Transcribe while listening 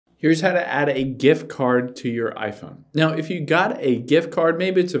Here's how to add a gift card to your iPhone. Now, if you got a gift card,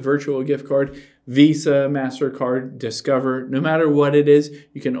 maybe it's a virtual gift card, Visa, MasterCard, Discover, no matter what it is,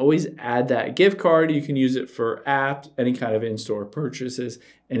 you can always add that gift card. You can use it for apps, any kind of in-store purchases,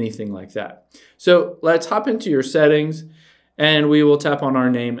 anything like that. So let's hop into your settings and we will tap on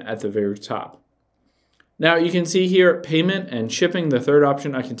our name at the very top. Now you can see here payment and shipping, the third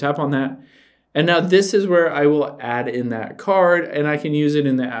option. I can tap on that. And now this is where I will add in that card, and I can use it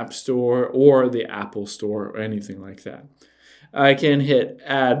in the App Store or the Apple Store or anything like that. I can hit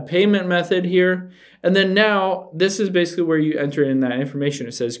add payment method here. And then now this is basically where you enter in that information.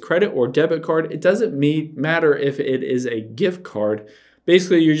 It says credit or debit card. It doesn't matter if it is a gift card.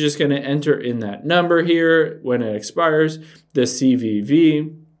 Basically, you're just going to enter in that number here when it expires, the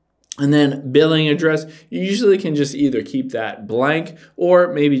CVV. And then billing address, you usually can just either keep that blank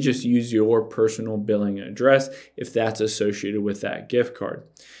or maybe just use your personal billing address if that's associated with that gift card.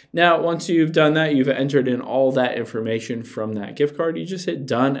 Now, once you've done that, you've entered in all that information from that gift card, you just hit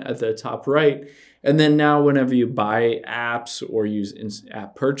done at the top right. And then now whenever you buy apps or use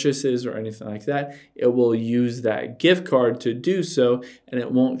app purchases or anything like that, it will use that gift card to do so, and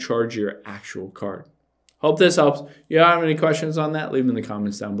it won't charge your actual card. Hope this helps. If you have any questions on that, leave them in the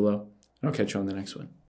comments down below. I'll catch you on the next one.